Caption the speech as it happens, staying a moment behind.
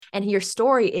And your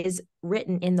story is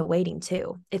written in the waiting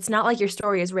too. It's not like your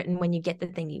story is written when you get the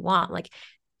thing you want. Like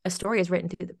a story is written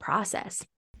through the process.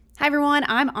 Hi, everyone.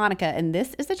 I'm Annika, and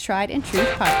this is the Tried and Truth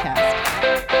podcast.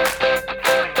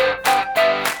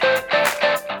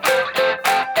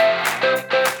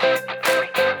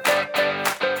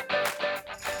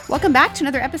 Welcome back to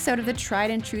another episode of the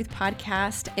Tried and Truth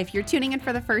podcast. If you're tuning in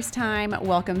for the first time,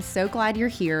 welcome. So glad you're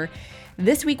here.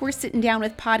 This week, we're sitting down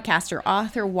with podcaster,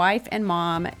 author, wife, and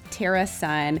mom, Tara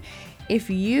Sun.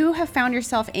 If you have found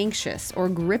yourself anxious or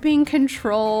gripping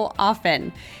control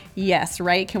often, yes,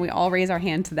 right? Can we all raise our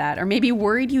hand to that? Or maybe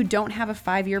worried you don't have a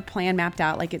 5-year plan mapped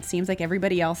out like it seems like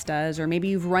everybody else does, or maybe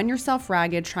you've run yourself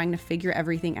ragged trying to figure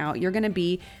everything out. You're going to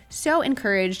be so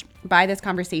encouraged by this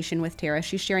conversation with Tara.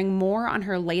 She's sharing more on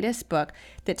her latest book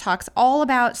that talks all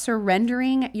about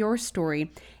surrendering your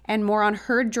story and more on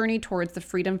her journey towards the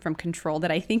freedom from control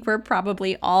that I think we're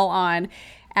probably all on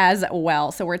as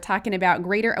well. So we're talking about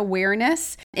greater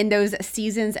awareness in those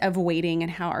seasons of waiting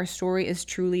and how our story is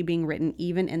truly being written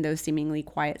even in those seemingly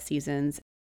quiet seasons.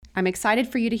 I'm excited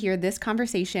for you to hear this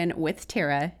conversation with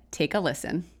Tara. Take a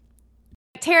listen.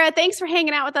 Tara, thanks for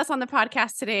hanging out with us on the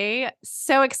podcast today.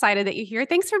 So excited that you're here.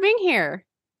 Thanks for being here.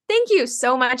 Thank you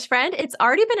so much, friend. It's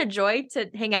already been a joy to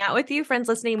hang out with you. Friends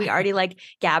listening, we already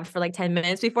gabbed for 10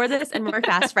 minutes before this and we're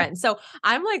fast friends. So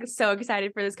I'm so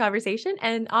excited for this conversation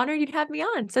and honored you'd have me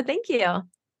on. So thank you.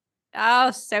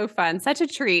 Oh, so fun. Such a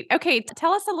treat. Okay.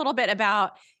 Tell us a little bit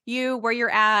about you, where you're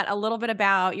at, a little bit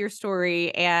about your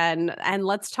story, and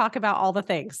let's talk about all the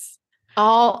things.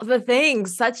 All the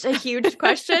things, such a huge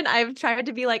question. I've tried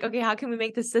to be okay, how can we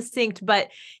make this succinct? But,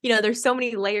 there's so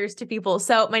many layers to people.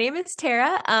 So my name is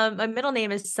Tara. My middle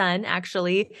name is Sun,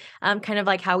 actually, kind of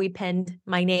like how we penned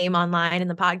my name online in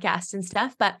the podcast and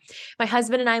stuff. But my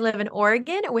husband and I live in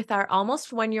Oregon with our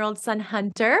almost 1-year-old son,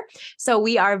 Hunter. So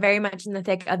we are very much in the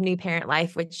thick of new parent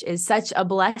life, which is such a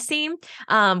blessing.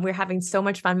 We're having so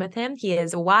much fun with him. He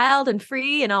is wild and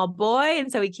free and all boy.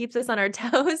 And so he keeps us on our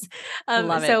toes.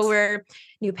 Love it. So we're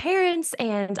new parents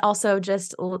and also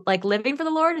just living for the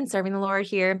Lord and serving the Lord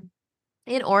here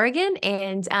in Oregon.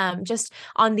 And just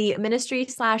on the ministry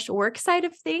 / work side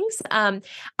of things,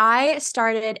 I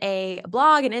started a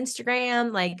blog and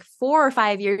Instagram 4 or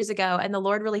 5 years ago, and the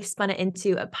Lord really spun it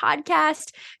into a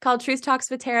podcast called Truth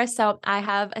Talks with Tara. So I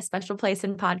have a special place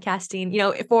in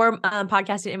podcasting, for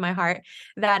podcasting in my heart,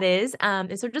 that is.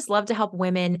 And so just love to help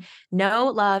women know,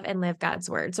 love, and live God's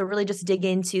word. So really just dig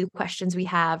into questions we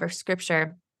have or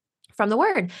scripture from the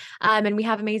word. And we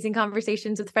have amazing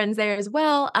conversations with friends there as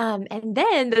well. And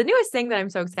then the newest thing that I'm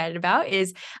so excited about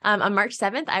is on March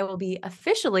 7th, I will be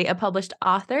officially a published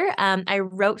author. I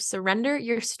wrote Surrender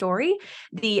Your Story.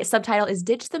 The subtitle is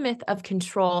Ditch the Myth of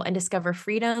Control and Discover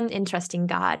Freedom in Trusting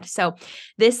God. So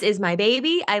this is my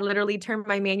baby. I literally turned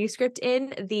my manuscript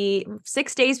in the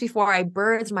 6 days before I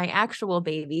birthed my actual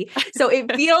baby. So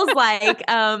it feels like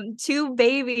 2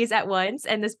 babies at once.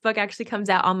 And this book actually comes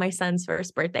out on my son's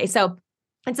first birthday. So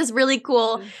it's this really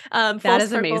cool that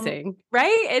is amazing,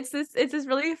 right? It's this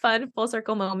really fun full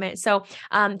circle moment. So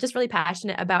just really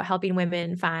passionate about helping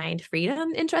women find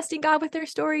freedom in trusting God with their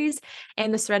stories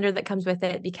and the surrender that comes with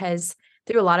it, because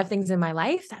through a lot of things in my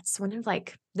life, that's one of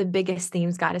the biggest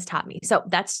themes God has taught me. So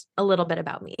that's a little bit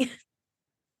about me.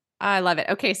 I love it.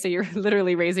 Okay. So you're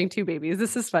literally raising 2 babies.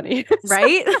 This is funny.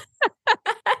 Right?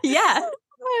 Yeah.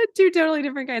 2 totally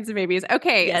different kinds of babies.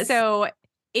 Okay. Yes. So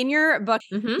in your book,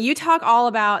 you talk all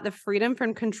about the freedom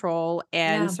from control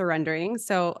and surrendering.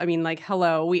 So,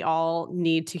 hello, we all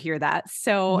need to hear that.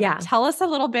 So tell us a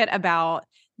little bit about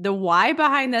the why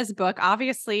behind this book.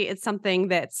 Obviously, it's something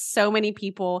that so many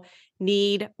people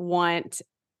need, want,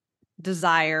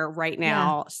 desire right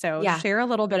now. So share a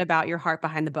little bit about your heart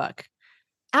behind the book.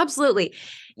 Absolutely.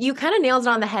 You kind of nailed it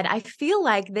on the head. I feel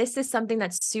like this is something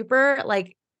that's super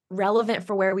relevant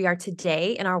for where we are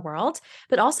today in our world.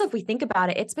 But also, if we think about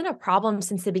it, it's been a problem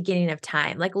since the beginning of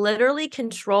time. Literally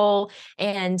control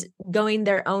and going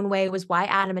their own way was why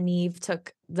Adam and Eve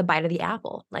took the bite of the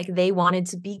apple. They wanted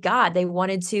to be God. They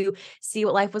wanted to see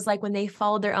what life was like when they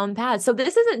followed their own path. So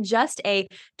this isn't just a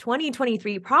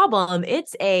 2023 problem.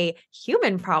 It's a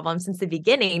human problem since the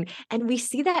beginning. And we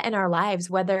see that in our lives,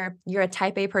 whether you're a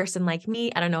type A person like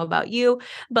me. I don't know about you,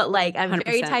 but I'm 100%.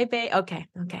 Very type A. Okay.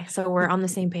 So we're on the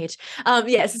same page.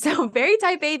 Yes. So very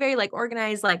type A, very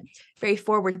organized, very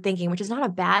forward thinking, which is not a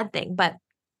bad thing, but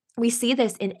we see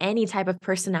this in any type of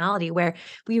personality where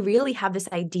we really have this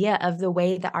idea of the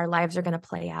way that our lives are going to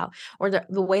play out, or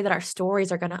the way that our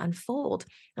stories are going to unfold.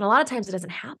 And a lot of times it doesn't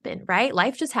happen, right?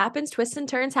 Life just happens, twists and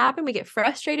turns happen. We get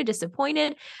frustrated,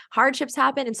 disappointed, hardships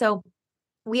happen. And so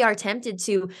we are tempted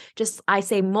to just, I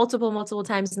say multiple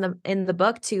times in the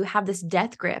book, to have this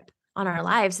death grip on our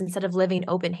lives instead of living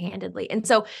open-handedly. And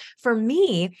so for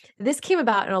me, this came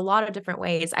about in a lot of different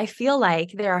ways. I feel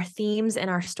like there are themes in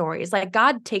our stories. Like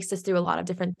God takes us through a lot of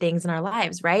different things in our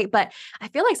lives, right? But I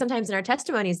feel like sometimes in our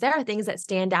testimonies, there are things that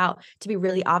stand out to be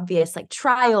really obvious, like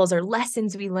trials or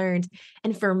lessons we learned.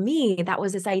 And for me, that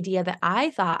was this idea that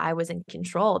I thought I was in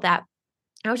control, that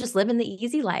I was just living the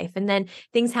easy life. And then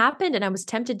things happened and I was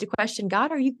tempted to question,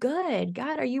 God, are you good?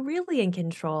 God, are you really in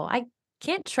control? I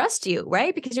can't trust you,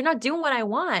 right? Because you're not doing what I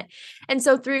want. And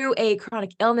so through a chronic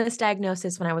illness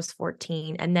diagnosis when I was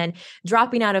 14, and then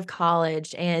dropping out of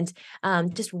college, and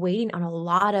just waiting on a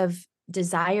lot of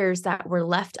desires that were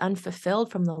left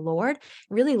unfulfilled from the Lord,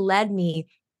 really led me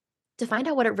to find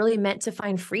out what it really meant to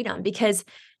find freedom, because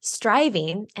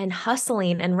striving and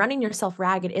hustling and running yourself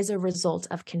ragged is a result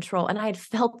of control. And I had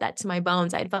felt that to my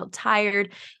bones. I had felt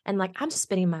tired and like, I'm just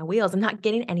spinning my wheels. I'm not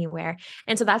getting anywhere.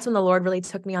 And so that's when the Lord really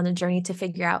took me on the journey to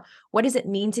figure out, what does it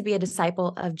mean to be a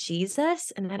disciple of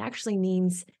Jesus? And that actually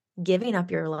means giving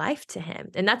up your life to him.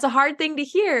 And that's a hard thing to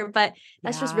hear, but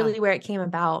that's just Yeah. really where it came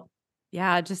about.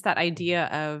 Yeah, just that idea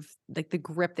of like the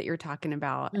grip that you're talking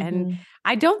about. And Mhm.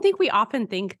 I don't think we often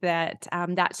think that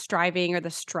that striving or the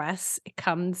stress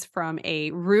comes from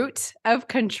a root of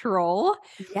control,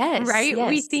 Yes, right?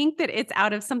 We yes. think that it's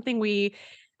out of something we,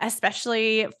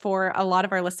 especially for a lot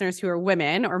of our listeners who are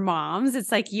women or moms,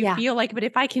 it's like you Yeah. feel like, but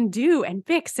if I can do and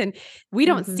fix, and we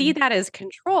don't see Mhm. that as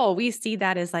control. We see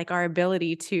that as like our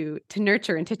ability to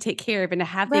nurture and to take care of and to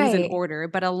have things in Right, order.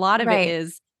 But a lot of it right.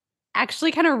 is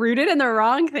actually kind of rooted in the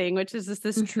wrong thing, which is just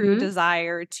this true Mhm.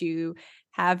 desire to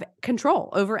have control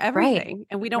over Right, everything.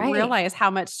 And we don't right, realize how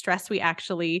much stress we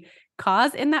actually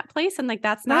cause in that place. And like,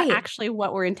 that's not right. actually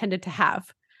what we're intended to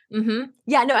have.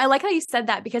 Yeah, no, I like how you said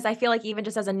that, because I feel like even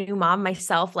just as a new mom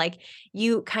myself, like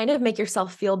you kind of make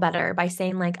yourself feel better by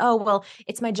saying like, oh, well,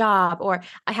 it's my job, or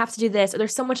I have to do this, or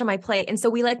there's so much on my plate. And so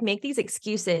we like make these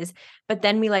excuses, but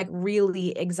then we like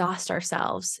really exhaust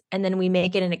ourselves. And then we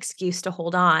make it an excuse to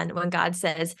hold on when God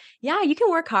says, yeah, you can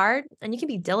work hard and you can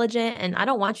be diligent. And I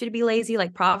don't want you to be lazy.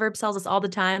 Like Proverbs tells us all the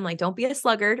time, like, don't be a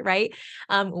sluggard, right?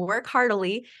 Work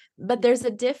heartily. But there's a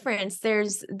difference.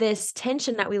 There's this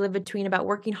tension that we live between about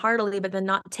working heartily, but then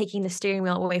not taking the steering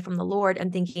wheel away from the Lord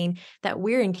and thinking that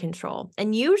we're in control.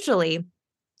 And usually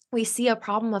we see a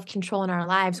problem of control in our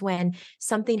lives when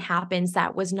something happens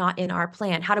that was not in our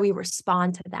plan. How do we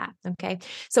respond to that? Okay.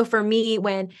 So for me,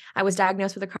 when I was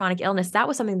diagnosed with a chronic illness, that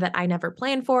was something that I never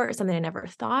planned for, or something I never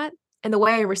thought. And the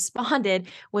way I responded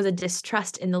was a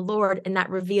distrust in the Lord. And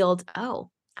that revealed, oh,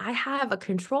 I have a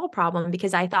control problem,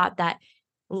 because I thought that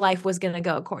life was going to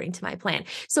go according to my plan.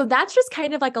 So that's just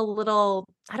kind of like a little,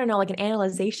 I don't know, like an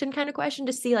analyzation kind of question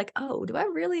to see like, oh, do I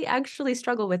really actually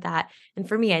struggle with that? And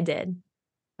for me, I did.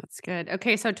 That's good.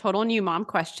 Okay. So total new mom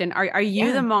question. Are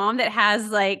you the Yeah. mom that has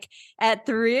like at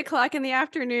 3 o'clock in the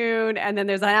afternoon and then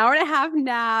there's an hour and a half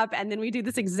nap and then we do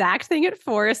this exact thing at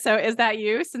 4? So is that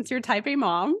you since you're type A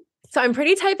mom? So I'm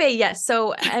pretty type A, yes.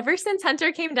 So ever since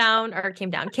Hunter came from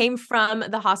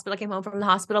the hospital, came home from the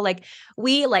hospital, like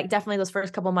we like definitely those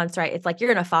first couple months, right? It's like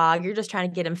you're in a fog. You're just trying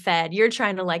to get him fed. You're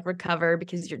trying to like recover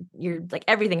because you're like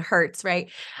everything hurts, right?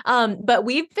 But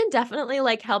we've been definitely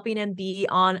like helping him be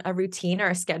on a routine or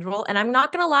a schedule. And I'm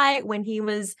not gonna lie, when he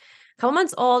was a couple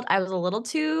months old, I was a little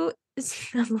too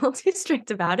I was a little too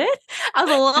strict about it. I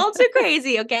was a little too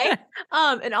crazy, okay?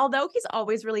 And although he's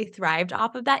always really thrived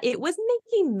off of that, it was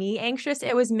making me anxious.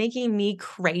 It was making me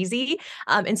crazy.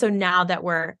 And so now that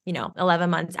we're, 11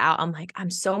 months out, I'm like, I'm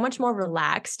so much more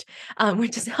relaxed,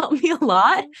 which has helped me a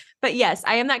lot. But yes,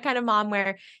 I am that kind of mom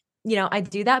where, I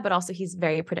do that, but also he's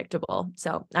very predictable.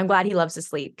 So I'm glad he loves to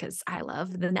sleep, because I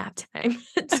love the nap time.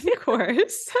 Of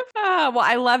course. Well,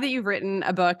 I love that you've written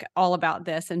a book all about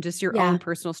this and just your own Yeah,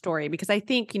 personal story, because I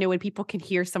think, when people can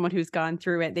hear someone who's gone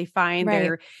through it, they find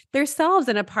right. their selves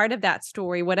in a part of that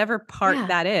story, whatever part Yeah.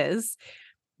 that is.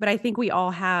 But I think we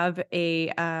all have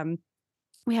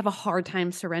we have a hard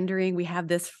time surrendering. We have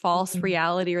this false Mhm.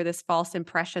 reality or this false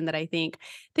impression that I think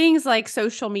things like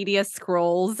social media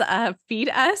scrolls feed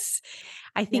us.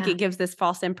 I think Yeah. it gives this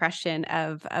false impression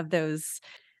of those.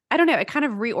 I don't know. It kind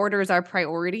of reorders our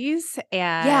priorities,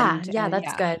 Yeah, and yeah,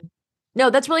 that's yeah, good. No,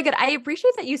 that's really good. I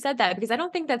appreciate that you said that, because I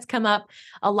don't think that's come up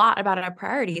a lot about our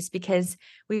priorities, because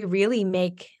we really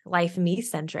make life me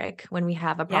centric when we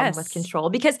have a problem with yes, control.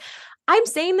 Because I'm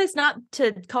saying this not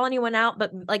to call anyone out,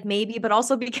 but like maybe, but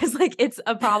also because like it's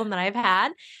a problem that I've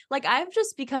had. Like I've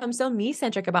just become so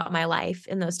me-centric about my life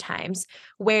in those times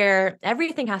where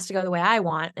everything has to go the way I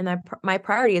want. And my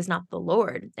priority is not the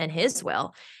Lord and his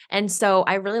will. And so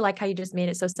I really like how you just made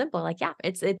it so simple. Like, yeah,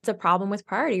 it's a problem with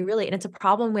priority, really. And it's a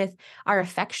problem with our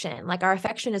affection. Like our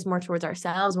affection is more towards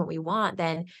ourselves, what we want,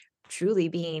 than truly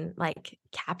being like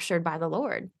captured by the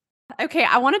Lord. Okay,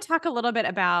 I want to talk a little bit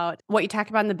about what you talk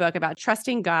about in the book about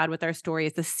trusting God with our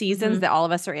stories, the seasons that all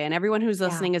of us are in. Everyone who's Yeah.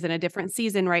 listening is in a different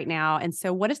season right now. And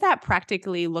so what does that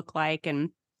practically look like, and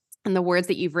the words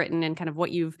that you've written and kind of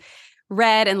what you've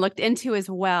read and looked into as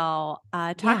well?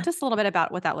 Talk Yeah. to us a little bit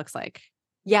about what that looks like.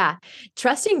 Yeah.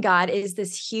 Trusting God is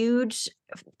this huge,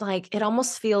 like, it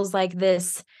almost feels like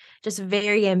this just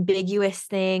very ambiguous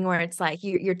thing where it's like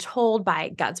you're told by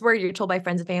God's word, you're told by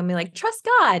friends and family, like, trust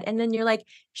God. And then you're like,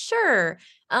 sure.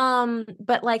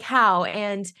 But like how?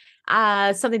 And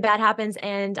something bad happens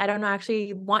and I don't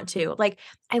actually want to. Like,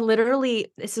 I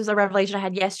literally, this was a revelation I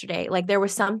had yesterday. Like, there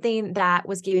was something that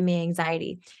was giving me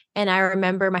anxiety. And I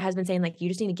remember my husband saying, like, you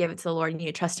just need to give it to the Lord. You need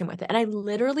to trust him with it. And I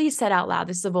literally said out loud,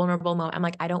 this is a vulnerable moment. I'm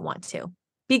like, I don't want to.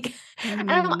 Because, and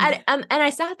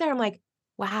I sat there, I'm like,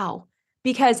 wow.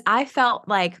 Because I felt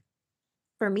like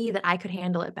for me that I could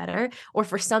handle it better, or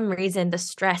for some reason, the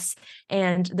stress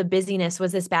and the busyness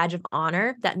was this badge of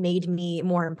honor that made me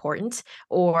more important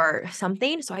or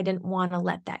something. So I didn't want to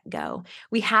let that go.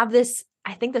 We have this,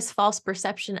 I think, this false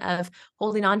perception of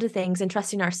holding on to things and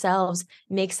trusting ourselves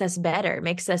makes us better,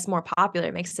 makes us more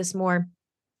popular, makes us more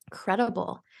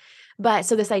credible. But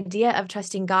so this idea of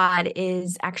trusting God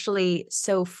is actually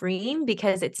so freeing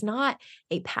because it's not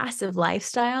a passive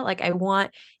lifestyle. Like, I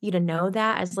want you to know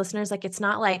that as listeners, like, it's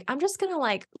not like, I'm just going to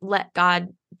like let God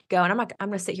go and I'm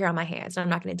going to sit here on my hands and I'm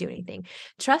not going to do anything.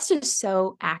 Trust is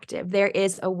so active. There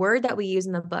is a word that we use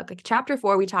in the book, like chapter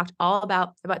 4, we talked all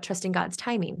about trusting God's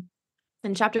timing.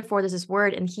 In chapter 4, there's this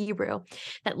word in Hebrew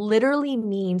that literally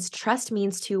means, trust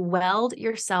means to weld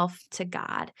yourself to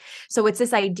God. So it's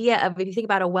this idea of, if you think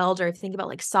about a welder, if you think about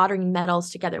like soldering metals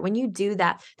together, when you do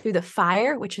that through the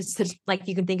fire, which is like,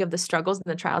 you can think of the struggles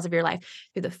and the trials of your life,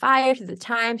 through the fire, through the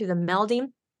time, through the melding,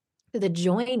 through the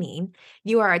joining,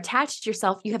 you have attached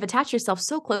yourself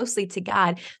so closely to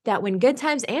God that when good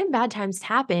times and bad times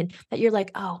happen, that you're like,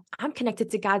 oh, I'm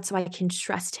connected to God so I can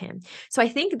trust him. So I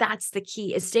think that's the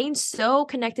key, is staying so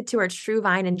connected to our true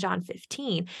vine in John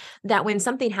 15, that when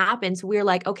something happens, we're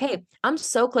like, okay, I'm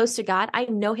so close to God. I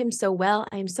know him so well.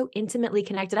 I am so intimately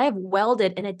connected. I have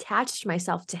welded and attached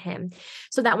myself to him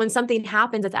so that when something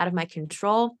happens that's out of my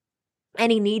control,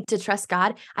 any need to trust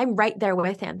God, I'm right there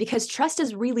with him, because trust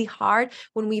is really hard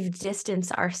when we've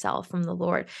distanced ourselves from the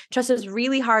Lord. Trust is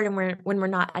really hard when we're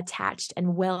not attached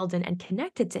and welded and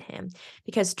connected to him,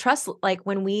 because trust, like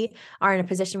when we are in a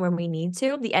position where we need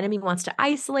to, the enemy wants to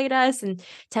isolate us and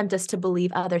tempt us to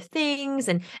believe other things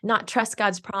and not trust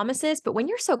God's promises. But when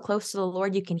you're so close to the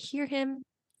Lord, you can hear him.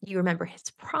 You remember his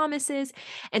promises.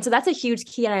 And so that's a huge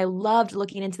key. And I loved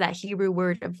looking into that Hebrew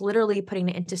word of literally putting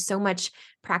it into so much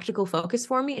practical focus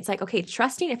for me. It's like, okay,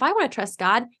 trusting, if I want to trust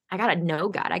God, I got to know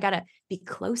God. I got to be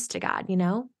close to God,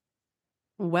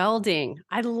 Welding.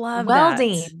 I love that.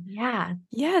 Welding. Yeah.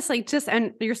 Yes, like just,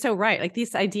 and you're so right. Like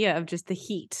this idea of just the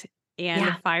heat and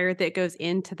the fire that goes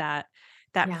into that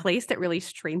place that really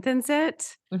strengthens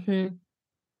it. Mm-hmm.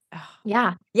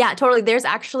 Yeah. Yeah, totally. There's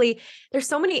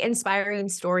so many inspiring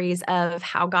stories of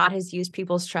how God has used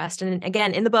people's trust. And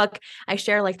again, in the book, I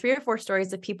share like 3 or 4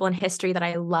 stories of people in history that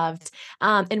I loved.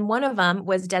 And one of them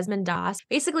was Desmond Doss,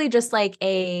 basically just like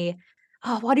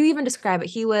what do you even describe it?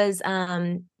 He was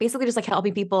basically just like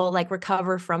helping people like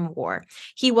recover from war.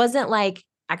 He wasn't like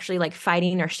actually like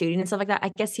fighting or shooting and stuff like that.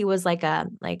 I guess he was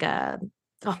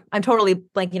I'm totally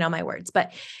blanking on my words,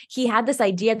 but he had this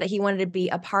idea that he wanted to be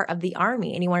a part of the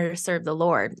army and he wanted to serve the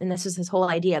Lord. And this was his whole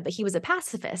idea, but he was a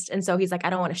pacifist. And so he's like, I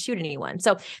don't want to shoot anyone.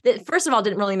 So that, first of all,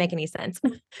 didn't really make any sense,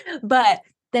 but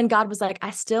then God was like,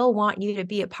 I still want you to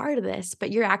be a part of this,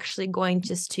 but you're actually going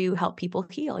just to help people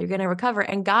heal. You're going to recover.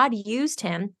 And God used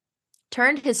him,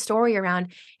 turned his story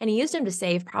around, and he used him to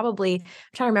save probably, I'm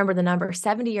trying to remember the number,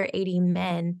 70 or 80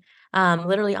 men.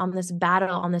 Literally on this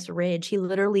battle, on this ridge, he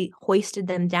literally hoisted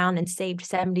them down and saved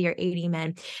 70 or 80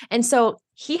 men. And so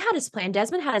he had his plan.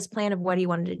 Desmond had his plan of what he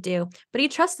wanted to do, but he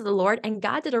trusted the Lord, and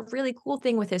God did a really cool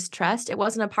thing with his trust. It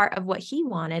wasn't a part of what he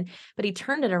wanted, but he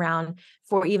turned it around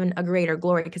for even a greater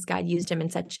glory because God used him in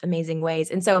such amazing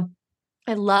ways. And so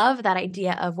I love that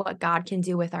idea of what God can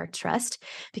do with our trust,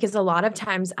 because a lot of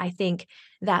times I think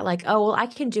that like, oh, well, I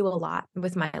can do a lot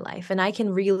with my life and I can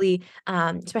really,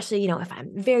 especially, if I'm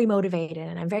very motivated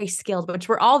and I'm very skilled, which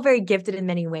we're all very gifted in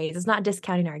many ways. It's not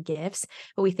discounting our gifts,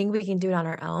 but we think we can do it on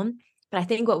our own. But I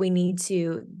think what we need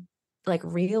to like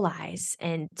realize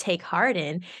and take heart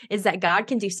in is that God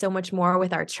can do so much more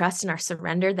with our trust and our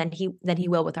surrender than he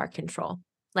will with our control.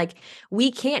 Like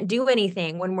we can't do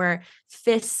anything when we're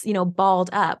fists, balled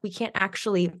up. We can't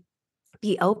actually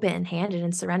be open-handed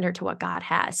and surrender to what God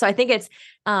has. So I think it's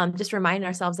just reminding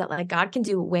ourselves that like God can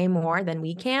do way more than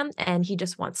we can, and he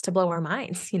just wants to blow our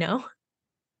minds.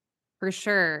 For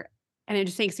sure. And it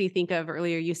just makes me think of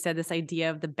earlier, you said this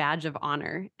idea of the badge of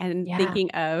honor and Yeah.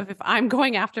 thinking of if I'm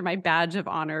going after my badge of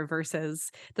honor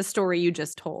versus the story you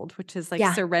just told, which is like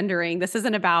Yeah. surrendering. This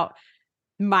isn't about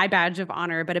my badge of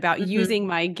honor, but about Mhm. using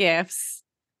my gifts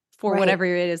for Right. whatever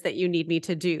it is that you need me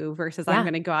to do versus I'm Yeah.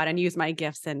 going to go out and use my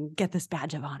gifts and get this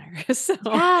badge of honor. So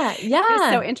Yeah. it's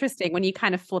Yeah. so interesting when you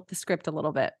kind of flip the script a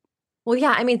little bit. Well,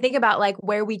 yeah, I mean, think about like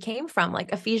where we came from.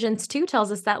 Like Ephesians 2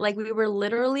 tells us that like we were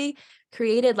literally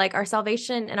created, like our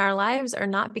salvation in our lives are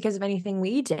not because of anything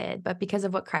we did, but because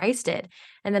of what Christ did.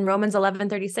 And then Romans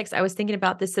 11:36, I was thinking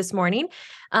about this morning.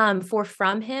 For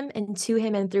from him and to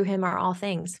him and through him are all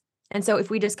things. And so if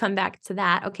we just come back to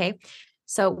that, okay,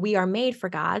 so we are made for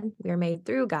God, we are made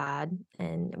through God,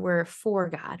 and we're for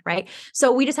God, right?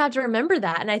 So we just have to remember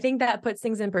that. And I think that puts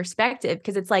things in perspective,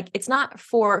 because it's like, it's not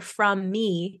from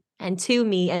me and to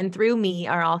me and through me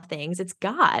are all things. It's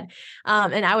God.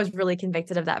 And I was really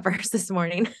convicted of that verse this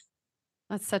morning.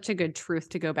 That's such a good truth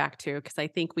to go back to because I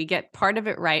think we get part of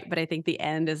it right, but I think the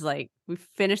end is like we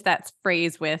finish that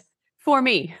phrase with for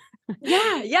me.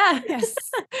 Yeah, yeah. Yes.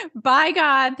 By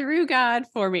God, through God,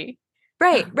 for me.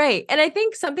 Right, right. And I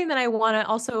think something that I want to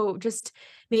also just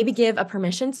maybe give a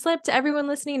permission slip to everyone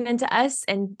listening and to us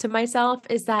and to myself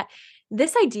is that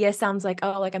this idea sounds like,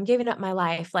 oh, like I'm giving up my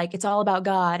life. Like it's all about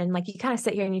God. And like you kind of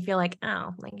sit here and you feel like,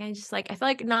 oh, like I feel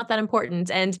like not that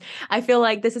important. And I feel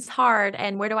like this is hard.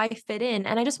 And where do I fit in?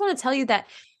 And I just want to tell you that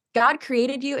God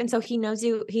created you. And so he knows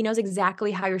you, he knows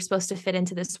exactly how you're supposed to fit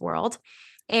into this world.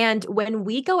 And when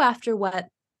we go after what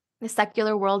the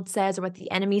secular world says or what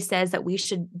the enemy says that we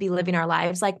should be living our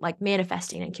lives like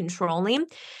manifesting and controlling,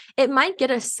 it might get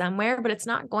us somewhere, but it's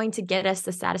not going to get us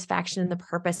the satisfaction and the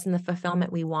purpose and the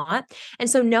fulfillment we want. And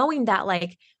so knowing that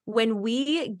like when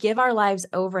we give our lives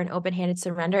over an open-handed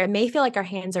surrender, it may feel like our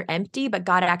hands are empty, but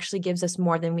God actually gives us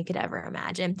more than we could ever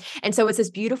imagine. And so it's this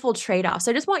beautiful trade-off.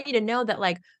 So I just want you to know that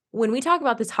like when we talk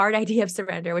about this hard idea of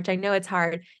surrender, which I know it's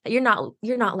hard, that you're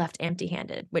not left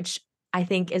empty-handed, which I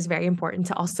think is very important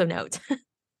to also note.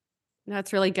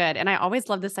 That's really good. And I always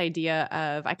love this idea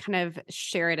of, I kind of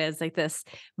share it as like this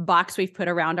box we've put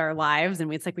around our lives.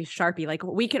 And it's like we Sharpie, like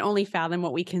we can only fathom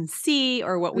what we can see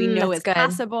or what we know That's is good.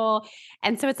 possible.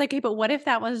 And so it's like, okay, but what if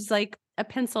that was like a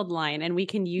penciled line and we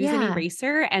can use an Yeah.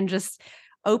 eraser and just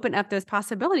open up those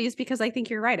possibilities? Because I think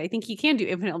you're right. I think you can do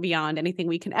infinitely beyond anything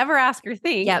we can ever ask or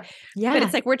think. Yep. But Yeah.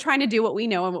 it's like we're trying to do what we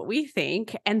know and what we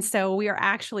think. And so we are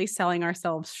actually selling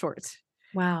ourselves short.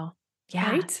 Wow.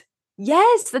 Yeah. Right?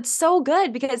 Yes, that's so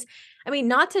good, because I mean,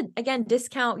 not to again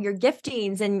discount your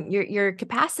giftings and your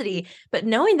capacity, but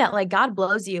knowing that like God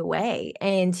blows you away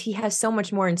and he has so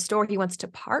much more in store. He wants to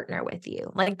partner with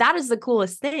you. Like that is the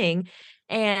coolest thing.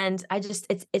 And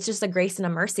it's just a grace and a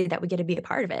mercy that we get to be a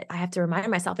part of it. I have to remind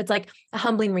myself it's like a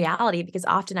humbling reality, because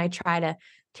often I try to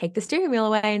take the steering wheel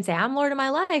away and say, I'm Lord of my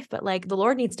life, but like the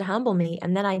Lord needs to humble me.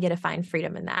 And then I get to find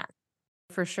freedom in that.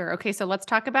 For sure. Okay, so let's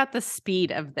talk about the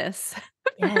speed of this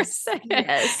for a Yes. second.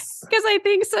 Yes. Because I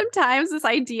think sometimes this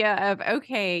idea of,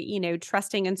 okay,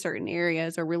 trusting in certain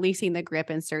areas or releasing the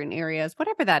grip in certain areas,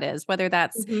 whatever that is, whether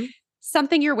that's Mhm.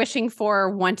 something you're wishing for,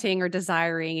 wanting, or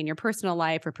desiring in your personal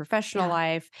life or professional Yeah.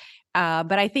 life.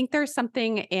 But I think there's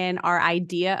something in our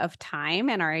idea of time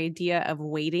and our idea of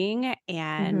waiting.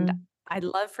 And Mhm. I'd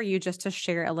love for you just to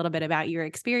share a little bit about your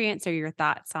experience or your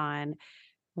thoughts on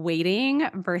waiting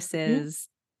Mhm. versus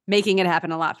making it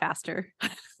happen a lot faster.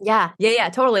 Yeah, yeah, yeah,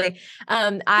 totally.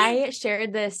 I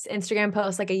shared this Instagram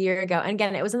post like a year ago. And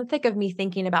again, it was in the thick of me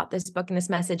thinking about this book and this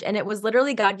message. And it was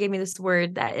literally, God gave me this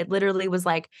word that it literally was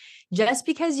like, just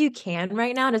because you can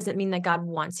right now doesn't mean that God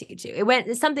wants you to.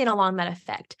 It's something along that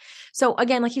effect. So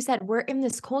again, like you said, we're in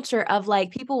this culture of like,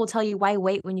 people will tell you why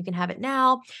wait when you can have it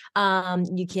now.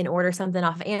 You can order something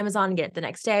off of Amazon and get it the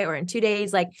next day or in 2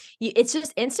 days. Like it's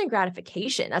just instant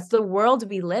gratification. That's the world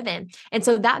we live in. And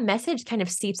so that message kind of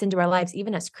seeps into our lives,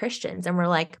 even as Christians. And we're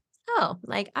like, oh,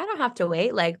 like, I don't have to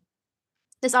wait. Like,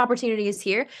 this opportunity is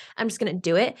here. I'm just going to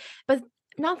do it. But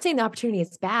not saying the opportunity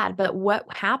is bad, but what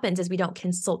happens is we don't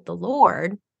consult the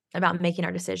Lord about making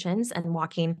our decisions and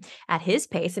walking at his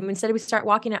pace. And instead we start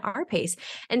walking at our pace.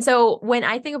 And so when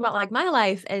I think about like my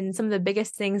life and some of the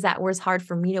biggest things that was hard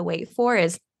for me to wait for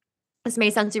is, this may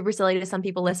sound super silly to some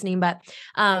people listening, but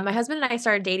my husband and I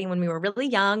started dating when we were really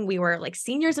young. We were like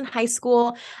seniors in high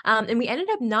school. And we ended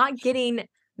up not getting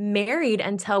married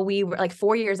until we were like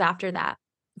 4 years after that.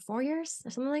 4 years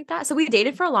or something like that. So we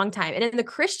dated for a long time. And in the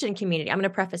Christian community, I'm going to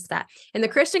preface that in the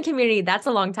Christian community, that's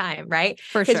a long time, right?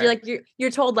 For Because sure. you're like, you're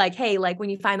told like, hey, like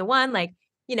when you find the one, like,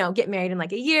 get married in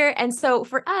like a year. And so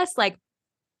for us, like,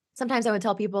 sometimes I would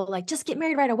tell people like, just get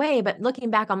married right away. But looking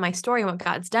back on my story and what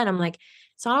God's done, I'm like,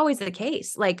 it's not always the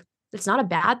case. Like, it's not a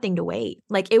bad thing to wait.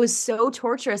 Like, it was so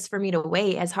torturous for me to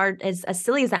wait, as hard as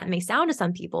silly as that may sound to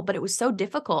some people, but it was so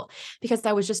difficult because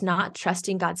I was just not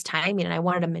trusting God's timing and I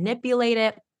wanted to manipulate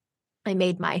it. I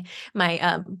made my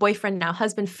boyfriend, now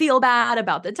husband, feel bad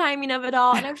about the timing of it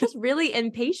all. And I was just really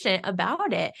impatient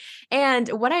about it. And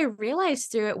what I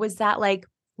realized through it was that, like,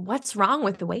 what's wrong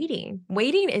with waiting?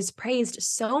 Waiting is praised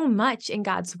so much in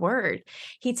God's word.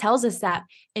 He tells us that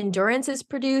endurance is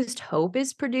produced, hope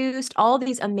is produced, all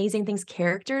these amazing things,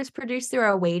 character is produced through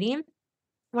our waiting.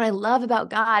 What I love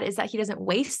about God is that he doesn't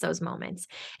waste those moments.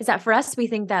 Is that for us, we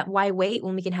think that why wait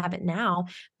when we can have it now?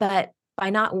 But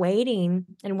by not waiting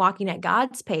and walking at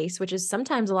God's pace, which is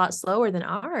sometimes a lot slower than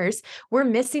ours, we're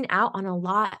missing out on a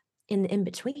lot in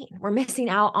between. We're missing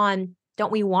out on,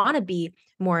 don't we want to be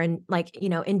more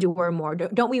endure more?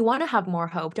 Don't we want to have more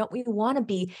hope? Don't we want to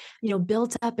be,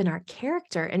 built up in our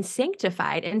character and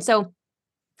sanctified? And so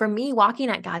for me, walking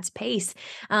at God's pace,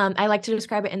 I like to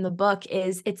describe it in the book,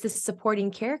 it's this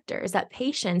supporting character, is that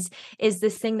patience is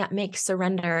this thing that makes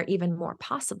surrender even more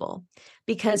possible,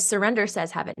 because surrender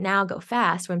says, have it now, go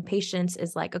fast, when patience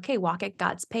is like, okay, walk at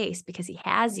God's pace because he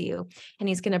has you and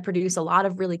he's going to produce a lot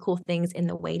of really cool things in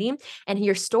the waiting. And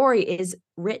your story is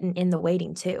written in the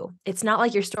waiting too. It's not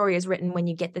like your story is written when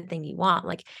you get the thing you want.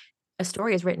 Like, a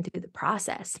story is written through the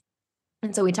process.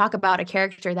 And so we talk about a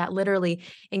character that literally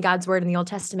in God's word in the Old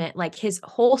Testament, like his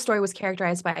whole story was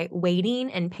characterized by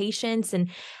waiting and patience,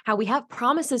 and how we have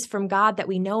promises from God that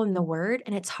we know in the word.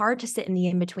 And it's hard to sit in the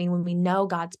in-between when we know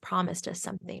God's promised us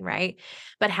something, right?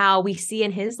 But how we see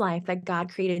in his life that God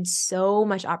created so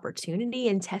much opportunity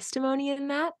and testimony in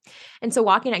that. And so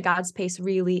walking at God's pace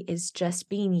really is just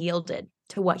being yielded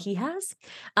to what he has,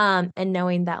 and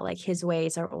knowing that like his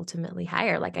ways are ultimately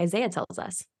higher, like Isaiah tells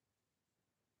us.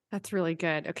 That's really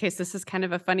good. Okay, so this is kind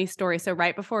of a funny story. So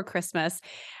right before Christmas,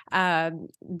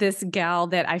 this gal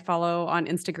that I follow on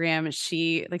Instagram,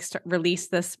 she like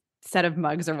released this set of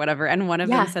mugs or whatever, and one of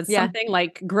them said something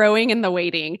like "growing in the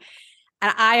waiting."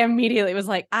 And I immediately was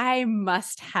like, I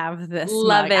must have this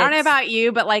Love mug. it. I don't know about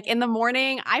you, but like in the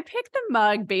morning, I picked the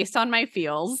mug based on my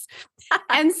feels.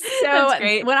 And so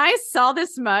when I saw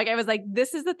this mug, I was like,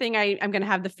 this is the thing I'm going to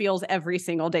have the feels every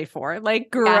single day for, like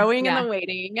growing in the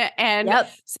waiting. And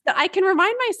so I can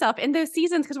remind myself in those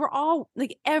seasons, because we're all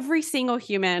like, every single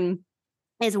human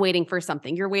is waiting for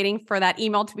something. You're waiting for that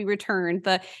email to be returned,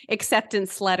 the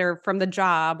acceptance letter from the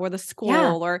job or the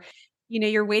school, or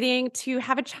you're waiting to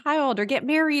have a child or get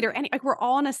married or like we're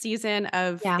all in a season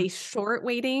of a short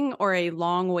waiting or a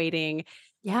long waiting.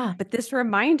 Yeah. But this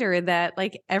reminder that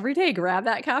like every day, grab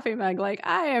that coffee mug. Like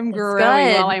I am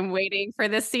growing while I'm waiting for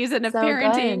this season of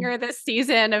parenting or this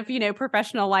season of,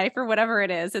 professional life or whatever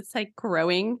it is. It's like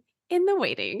growing in the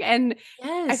waiting. And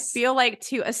I feel like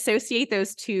to associate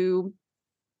those two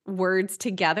words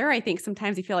together, I think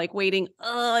sometimes you feel like waiting,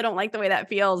 oh, I don't like the way that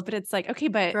feels, but it's like, okay,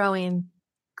 but growing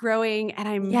and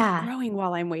I'm growing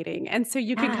while I'm waiting. And so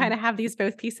you can kind of have these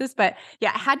both pieces, but I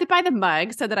had to buy the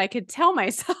mug so that I could tell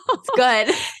myself, good,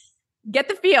 get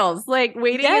the feels, like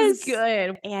waiting is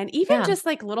good. And even just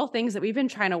like little things that we've been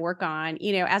trying to work on,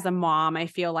 as a mom, I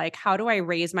feel like, how do I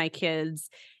raise my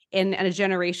kids in a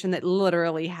generation that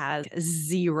literally has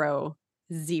zero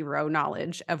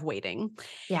knowledge of waiting?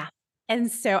 Yeah. And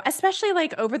so, especially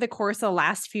like over the course of the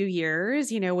last few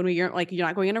years, when we weren't like, you're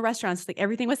not going into restaurants, like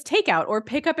everything was takeout or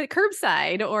pick up at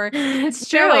curbside or it's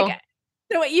true.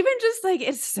 So even just like,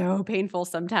 it's so painful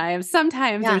sometimes.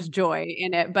 Sometimes there's joy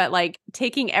in it, but like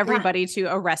taking everybody to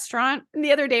a restaurant. And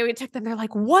the other day we took them, they're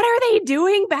like, what are they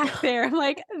doing back there? I'm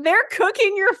like, they're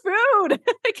cooking your food.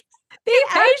 Like, be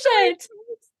patient.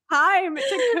 Time to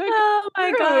cook. Oh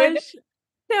my gosh.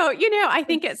 So, I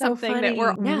think it's so something funny.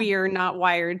 That we're not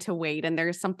wired to wait. And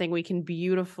there's something we can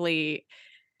beautifully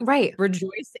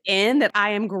rejoice in, that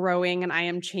I am growing and I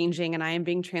am changing and I am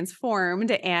being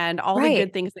transformed and all the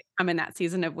good things that come in that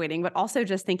season of waiting, but also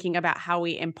just thinking about how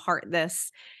we impart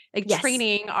this like Yes.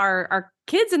 training our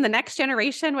kids in the next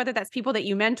generation, whether that's people that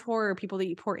you mentor or people that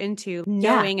you pour into,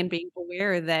 Yeah. knowing and being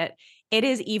aware that it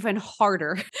is even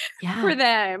harder Yeah. for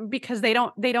them because they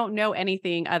don't know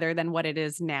anything other than what it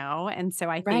is now. And so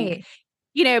I think,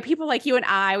 Right. people like you and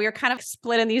I, we were kind of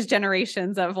split in these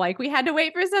generations of like, we had to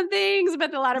wait for some things,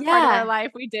 but the latter part of our Yeah.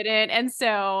 life, we didn't. And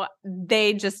so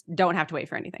they just don't have to wait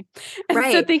for anything. And so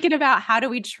Right. thinking about how do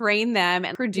we train them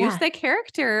and produce Yeah. the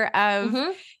character of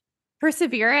Hmm.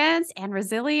 perseverance and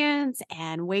resilience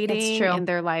and It's waiting in true.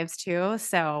 their lives too.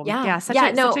 So Yeah. yeah, such Yeah.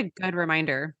 a No, good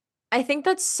reminder. I think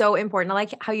that's so important. I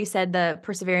like how you said the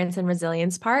perseverance and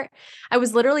resilience part. I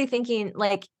was literally thinking,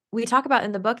 like, we talk about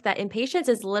in the book that impatience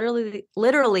is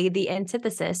literally the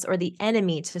antithesis or the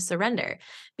enemy to surrender.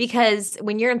 Because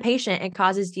when you're impatient, it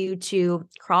causes you to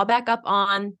crawl back up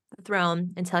on the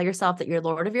throne and tell yourself that you're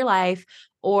Lord of your life,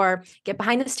 or get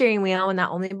behind the steering wheel and that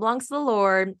only belongs to the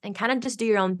Lord, and kind of just do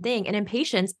your own thing. And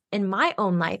impatience in my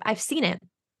own life, I've seen it,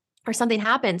 or something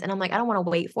happens and I'm like, I don't want to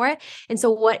wait for it. And so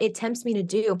what it tempts me to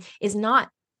do is not,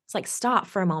 it's like stop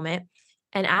for a moment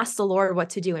and ask the Lord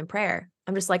what to do in prayer.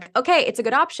 I'm just like, okay, it's a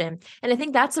good option. And I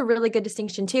think that's a really good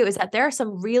distinction too, is that there are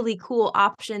some really cool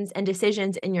options and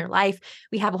decisions in your life.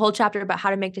 We have a whole chapter about how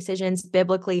to make decisions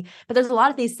biblically, but there's a lot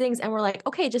of these things and we're like,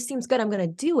 okay, it just seems good, I'm going to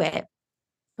do it.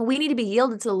 We need to be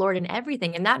yielded to the Lord in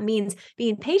everything. And that means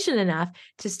being patient enough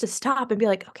just to stop and be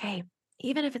like, okay,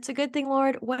 even if it's a good thing,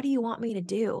 Lord, what do you want me to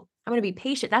do? I'm going to be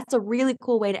patient. That's a really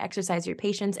cool way to exercise your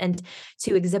patience and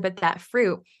to exhibit that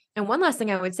fruit. And one last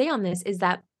thing I would say on this is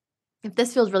that if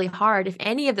this feels really hard, if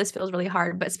any of this feels really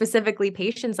hard, but specifically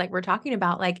patience, like we're talking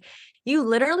about, like you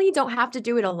literally don't have to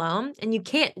do it alone and you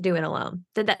can't do it alone.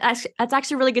 That's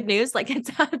actually really good news. Like it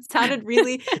sounded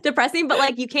really depressing, but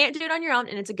like you can't do it on your own.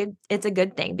 And it's a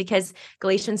good thing, because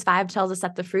Galatians 5 tells us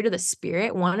that the fruit of the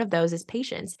Spirit, one of those is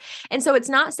patience. And so it's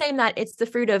not saying that it's the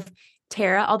fruit of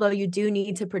Tara, although you do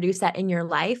need to produce that in your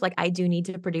life. Like I do need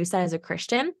to produce that as a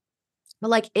Christian. But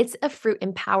like it's a fruit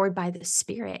empowered by the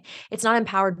Spirit. It's not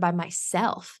empowered by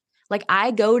myself. Like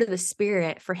I go to the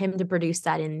Spirit for him to produce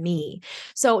that in me.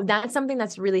 So that's something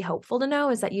that's really hopeful to know,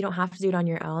 is that you don't have to do it on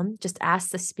your own. Just ask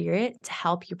the Spirit to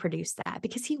help you produce that,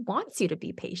 because he wants you to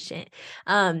be patient.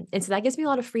 And so that gives me a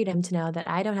lot of freedom to know that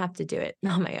I don't have to do it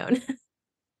on my own.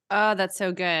 Oh, that's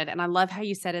so good. And I love how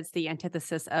you said it's the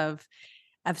antithesis of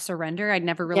surrender. I'd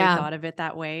never really Yeah. thought of it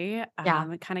that way.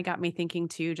 Yeah. It kind of got me thinking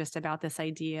too, just about this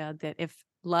idea that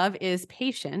love is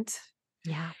patient,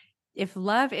 Yeah. if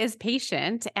love is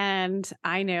patient, and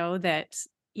I know that,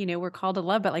 we're called to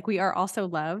love, but like we are also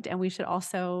loved and we should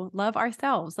also love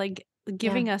ourselves, like Yeah.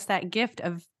 giving us that gift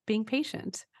of being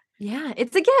patient. Yeah.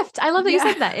 It's a gift. I love that you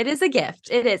Yeah, said that. It is a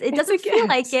gift. It is. It it's a doesn't feel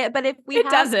like gift. it, but if we It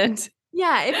have, doesn't.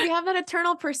 yeah, if we have that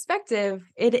eternal perspective,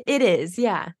 it is.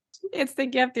 Yeah. It's the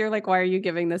gift. You're like, why are you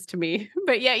giving this to me?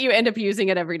 But yet you end up using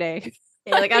it every day.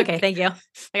 You're like, okay, Like, thank you. Like,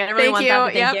 I don't really thank want you. that,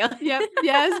 but thank Yep. you. Yep.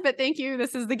 Yes. But thank you.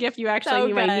 This is the gift you actually So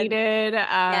knew I good. needed.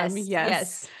 Yes. Yes.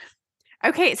 Yes.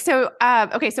 Okay. So,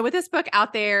 so with this book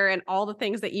out there and all the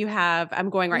things that you have, I'm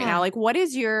going right now, Yeah. like, what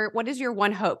is your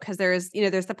one hope? Cause there's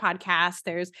the podcast,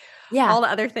 there's Yeah. all the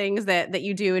other things that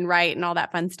you do and write and all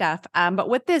that fun stuff. But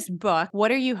with this book,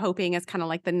 what are you hoping is kind of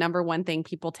like the number one thing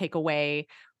people take away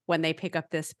when they pick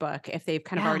up this book? If they've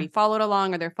kind of Yeah. already followed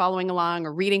along, or they're following along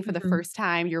or reading for the Mhm. first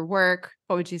time, your work,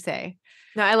 what would you say?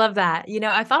 No, I love that.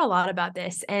 I thought a lot about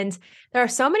this, and there are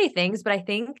so many things, but I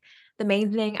think the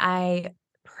main thing I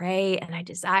pray and I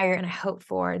desire and I hope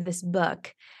for this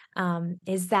book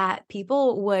is that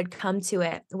people would come to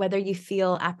it, whether you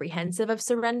feel apprehensive of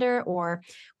surrender or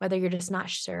whether you're just not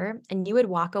sure, and you would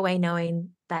walk away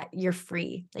knowing that you're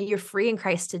free in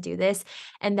Christ to do this,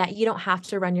 and that you don't have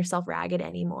to run yourself ragged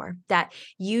anymore, that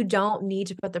you don't need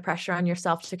to put the pressure on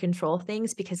yourself to control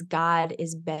things, because God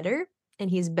is better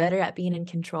and he's better at being in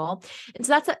control. And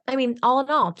so all in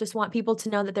all, just want people to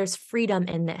know that there's freedom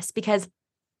in this, because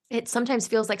it sometimes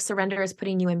feels like surrender is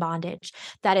putting you in bondage,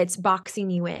 that it's boxing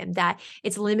you in, that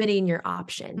it's limiting your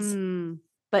options. Hmm.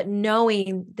 But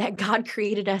knowing that God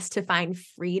created us to find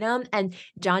freedom, and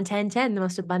John 10:10, the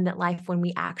most abundant life when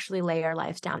we actually lay our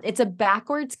lives down. It's a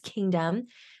backwards kingdom,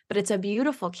 but it's a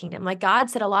beautiful kingdom. Like God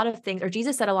said a lot of things, or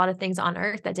Jesus said a lot of things on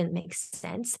earth that didn't make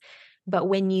sense. But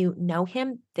when you know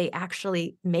him, they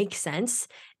actually make sense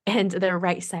and they're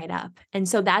right side up. And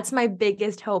so that's my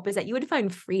biggest hope, is that you would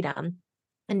find freedom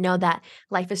and know that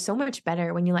life is so much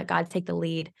better when you let God take the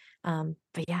lead.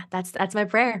 But yeah, that's my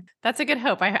prayer. That's a good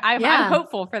hope. I'm Yeah.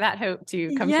 hopeful for that hope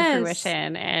to come to Yes.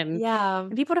 fruition and Yeah.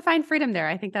 people to find freedom there.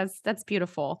 I think that's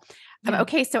beautiful. Yeah.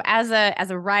 Okay, so as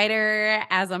a writer,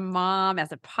 as a mom,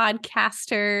 as a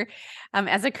podcaster,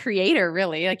 as a creator,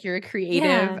 really, like you're a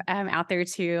creative Yeah. out there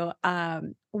too.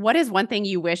 What is one thing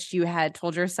you wish you had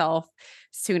told yourself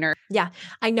sooner? Yeah.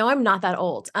 I know I'm not that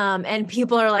old. And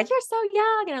people are like, "You're so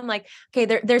young." And I'm like, "Okay,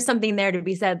 there's something there to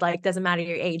be said, like, doesn't matter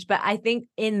your age." But I think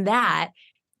in that,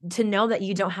 to know that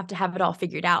you don't have to have it all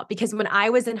figured out. Because when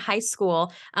I was in high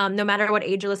school, no matter what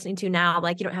age you're listening to now,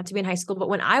 like, you don't have to be in high school, but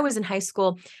when I was in high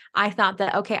school, I thought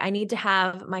that, okay, I need to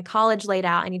have my college laid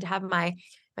out. I need to have my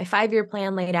 5-year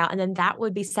plan laid out. And then that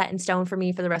would be set in stone for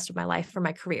me for the rest of my life, for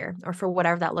my career, or for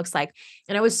whatever that looks like.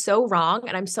 And I was so wrong.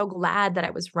 And I'm so glad that I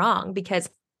was wrong, because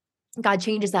God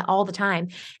changes that all the time.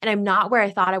 And I'm not where I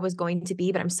thought I was going to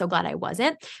be, but I'm so glad I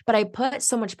wasn't. But I put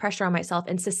so much pressure on myself,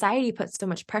 and society puts so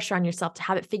much pressure on yourself to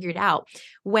have it figured out,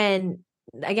 when,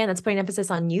 again, that's putting emphasis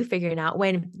on you figuring out,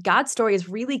 when God's story is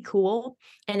really cool,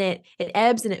 and it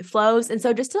ebbs and it flows. And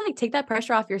so just to like take that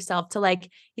pressure off yourself, to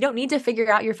like, you don't need to figure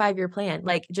out your 5-year plan.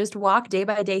 Like, just walk day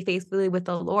by day faithfully with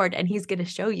the Lord, and he's going to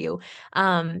show you.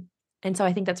 And so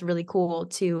I think that's really cool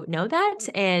to know that.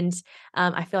 And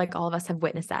I feel like all of us have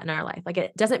witnessed that in our life. Like,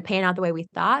 it doesn't pan out the way we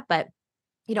thought, but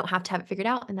you don't have to have it figured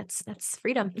out. And that's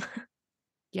freedom.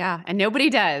 Yeah, and nobody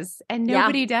does. And Yeah.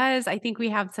 nobody does. I think we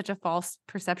have such a false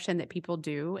perception that people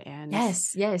do, and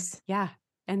Yes. Yes. yeah,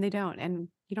 and they don't, and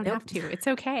you don't Nope. have to. It's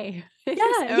okay. It's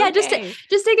Yeah. Yeah. okay.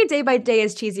 Just take it day by day,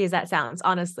 as cheesy as that sounds,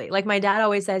 honestly. Like, my dad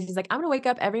always says, he's like, "I'm going to wake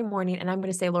up every morning and I'm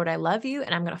going to say, Lord, I love you,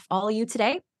 and I'm going to follow you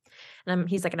today." And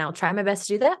he's like, "And I'll try my best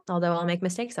to do that. Although I'll make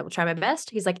mistakes, I will try my best."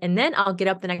 He's like, "And then I'll get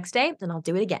up the next day and I'll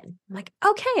do it again." I'm like,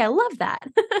 "Okay, I love that."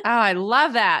 Oh, I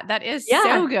love that. That is Yeah.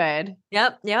 so good.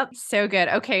 Yep. Yep. So good.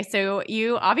 Okay, so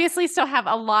you obviously still have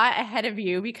a lot ahead of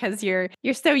you because you're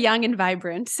so young and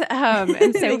vibrant,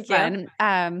 and so Thank you.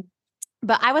 fun.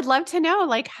 But I would love to know,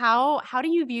 like, how do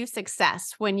you view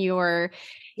success when you're,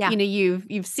 Yeah.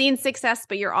 you've seen success,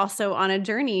 but you're also on a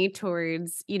journey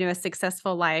towards, a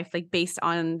successful life, like based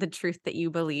on the truth that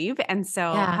you believe. And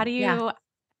so Yeah. Yeah.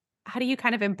 how do you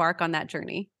kind of embark on that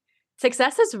journey?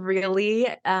 Success has really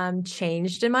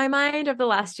changed in my mind over the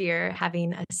last year,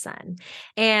 having a son.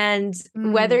 And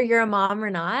Mm, whether you're a mom or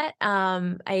not,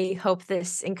 I hope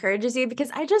this encourages you,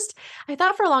 because I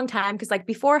thought for a long time, because like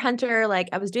before Hunter, like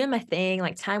I was doing my thing,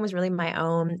 like time was really my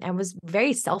own, and was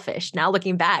very selfish now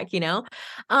looking back,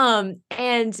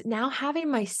 and now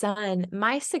having my son,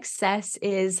 my success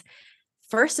is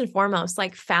first and foremost,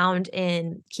 like, found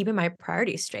in keeping my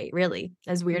priorities straight, really,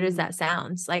 as weird as mm. that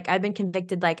sounds. Like, I've been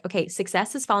convicted, like, okay,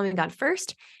 success is following God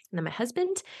first, and then my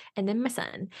husband, and then my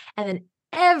son, and then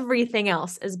everything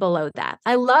else is below that.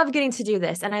 I love getting to do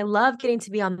this, and I love getting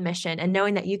to be on mission, and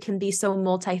knowing that you can be so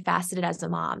multifaceted as a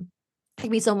mom. I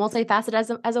can be so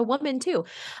multifaceted as a woman too.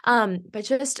 But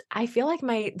just, I feel like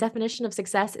my definition of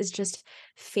success is just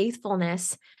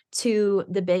faithfulness to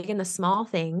the big and the small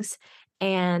things,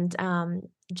 and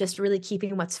just really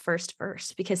keeping what's first,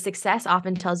 because success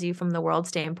often tells you from the world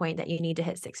standpoint that you need to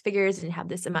hit 6 figures and have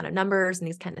this amount of numbers and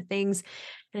these kind of things.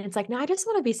 And it's like, no, I just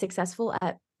want to be successful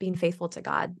at being faithful to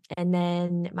God, and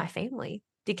then my family.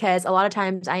 Because a lot of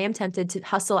times I am tempted to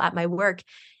hustle at my work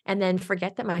and then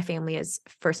forget that my family is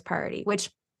first priority, which,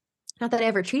 not that I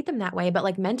ever treat them that way, but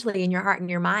like mentally in your heart and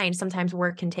your mind, sometimes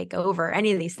work can take over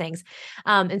any of these things.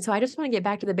 And so I just want to get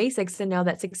back to the basics and know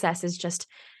that success is just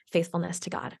faithfulness to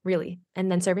God, really,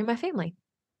 and then serving my family.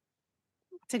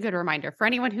 It's a good reminder for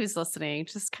anyone who's listening.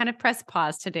 Just kind of press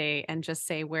pause today and just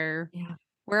say, Yeah.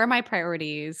 where are my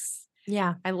priorities?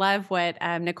 Yeah. I love what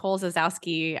Nicole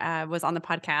Zazowski was on the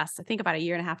podcast, I think about a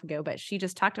year and a half ago, but she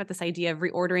just talked about this idea of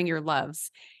reordering your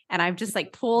loves. And I've just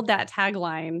like pulled that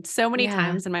tagline so many Yeah.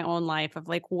 times in my own life of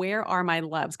like, where are my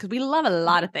loves? Because we love a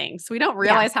lot of things. We don't Yeah.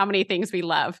 realize how many things we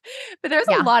love, but there's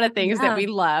a Yeah. lot of things that Yeah. we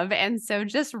love. And so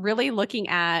just really looking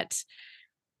at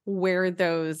where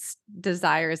those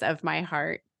desires of my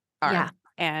heart Yeah. are.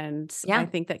 And I Yeah.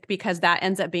 think that because that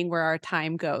ends up being where our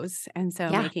time goes. And so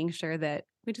Yeah. making sure that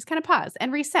we just kind of pause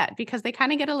and reset because they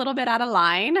kind of get a little bit out of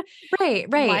line. Right.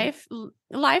 Right.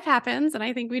 Life happens. And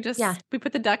I think Yeah. we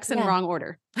put the ducks in Yeah. wrong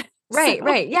order. So Right.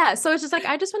 Right. Yeah. So it's just like,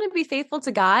 I just want to be faithful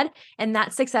to God, and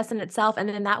that's success in itself. And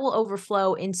then that will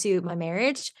overflow into my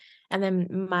marriage, and then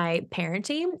my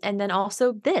parenting, and then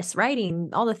also this writing,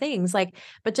 all the things like,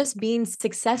 but just being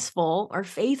successful, or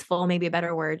faithful, maybe a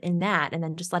better word, in that, and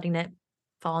then just letting it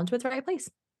fall into its right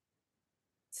place.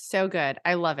 so good.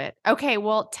 I love it. Okay.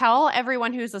 Well, tell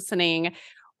everyone who's listening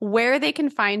where they can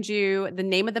find you, the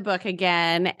name of the book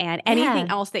again, and anything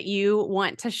else that you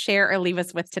want to share or leave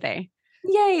us with today.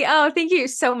 Yay. Oh, thank you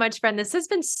so much, friend. This has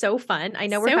been so fun. I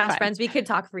know we're fast friends. We could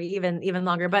talk for even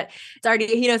longer, but it's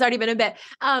already been a bit.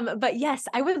 But yes,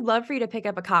 I would love for you to pick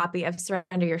up a copy of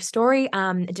Surrender Your Story,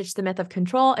 Ditch the Myth of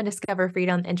Control and Discover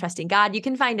Freedom and Trusting God. You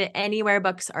can find it anywhere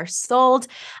books are sold.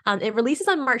 It releases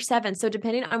on March 7th. So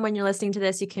depending on when you're listening to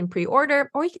this, you can pre-order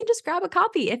or you can just grab a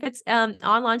copy if it's on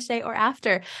launch day or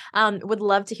after. Would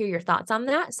love to hear your thoughts on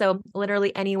that. So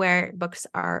literally anywhere books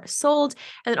are sold.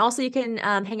 And then also you can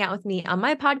hang out with me on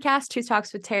my podcast, Truth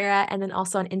Talks with Tara, and then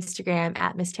also on Instagram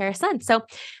at Miss Tara Sun.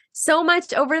 So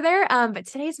much over there. But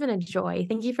today's been a joy.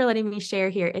 Thank you for letting me share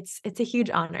here. It's a huge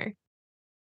honor.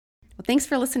 Well, thanks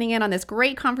for listening in on this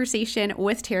great conversation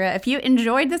with Tara. If you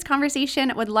enjoyed this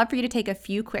conversation, would love for you to take a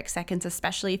few quick seconds,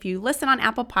 especially if you listen on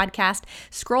Apple Podcast,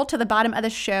 scroll to the bottom of the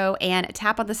show and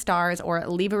tap on the stars or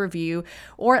leave a review,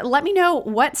 or let me know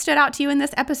what stood out to you in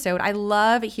this episode. I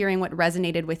love hearing what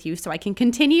resonated with you so I can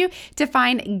continue to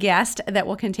find guests that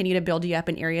will continue to build you up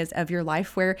in areas of your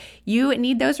life where you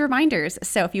need those reminders.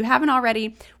 So if you haven't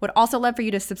already, would also love for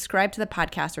you to subscribe to the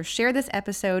podcast or share this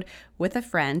episode with a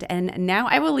friend. And now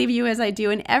I will leave you as I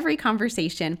do in every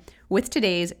conversation with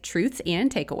today's truths and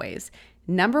takeaways.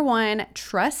 Number 1,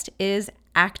 trust is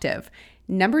active.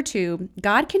 Number 2,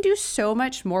 God can do so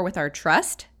much more with our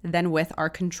trust than with our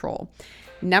control.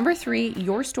 Number 3,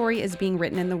 your story is being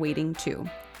written in the waiting too.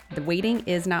 The waiting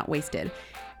is not wasted.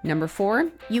 Number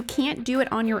 4, you can't do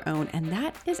it on your own, and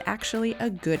that is actually a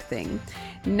good thing.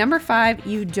 Number 5,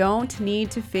 you don't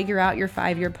need to figure out your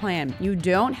 5-year plan. You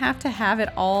don't have to have it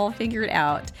all figured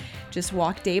out. Just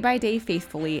walk day by day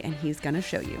faithfully, and He's going to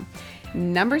show you.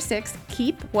 Number 6,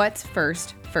 keep what's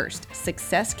first.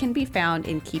 Success can be found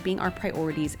in keeping our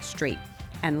priorities straight.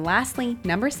 And lastly,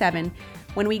 number 7,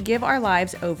 when we give our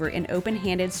lives over in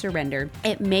open-handed surrender,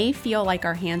 it may feel like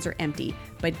our hands are empty,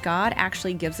 but God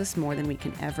actually gives us more than we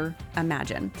can ever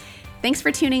imagine. Thanks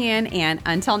for tuning in, and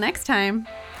until next time.